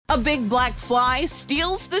A big black fly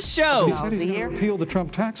steals the show. He said he's going to repeal the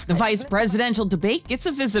Trump tax The vice presidential debate gets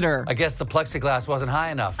a visitor. I guess the plexiglass wasn't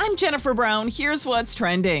high enough. I'm Jennifer Brown. Here's what's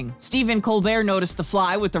trending. Stephen Colbert noticed the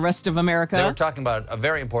fly with the rest of America. They were talking about a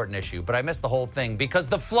very important issue, but I missed the whole thing because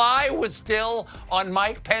the fly was still on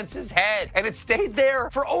Mike Pence's head, and it stayed there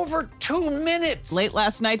for over 2 minutes. Late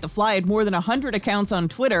last night, the fly had more than 100 accounts on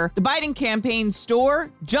Twitter. The Biden campaign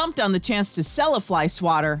store jumped on the chance to sell a fly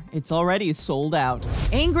swatter. It's already sold out.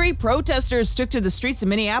 Angry protesters took to the streets of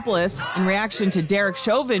Minneapolis in reaction to Derek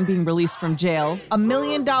Chauvin being released from jail. $1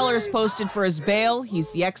 million posted for his bail. He's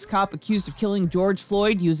the ex-cop accused of killing George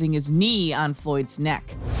Floyd using his knee on Floyd's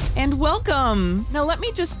neck. And welcome. Now let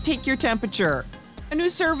me just take your temperature. A new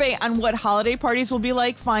survey on what holiday parties will be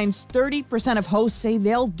like finds 30% of hosts say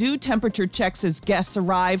they'll do temperature checks as guests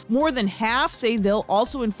arrive. More than half say they'll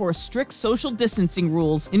also enforce strict social distancing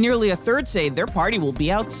rules, and nearly a third say their party will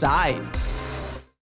be outside.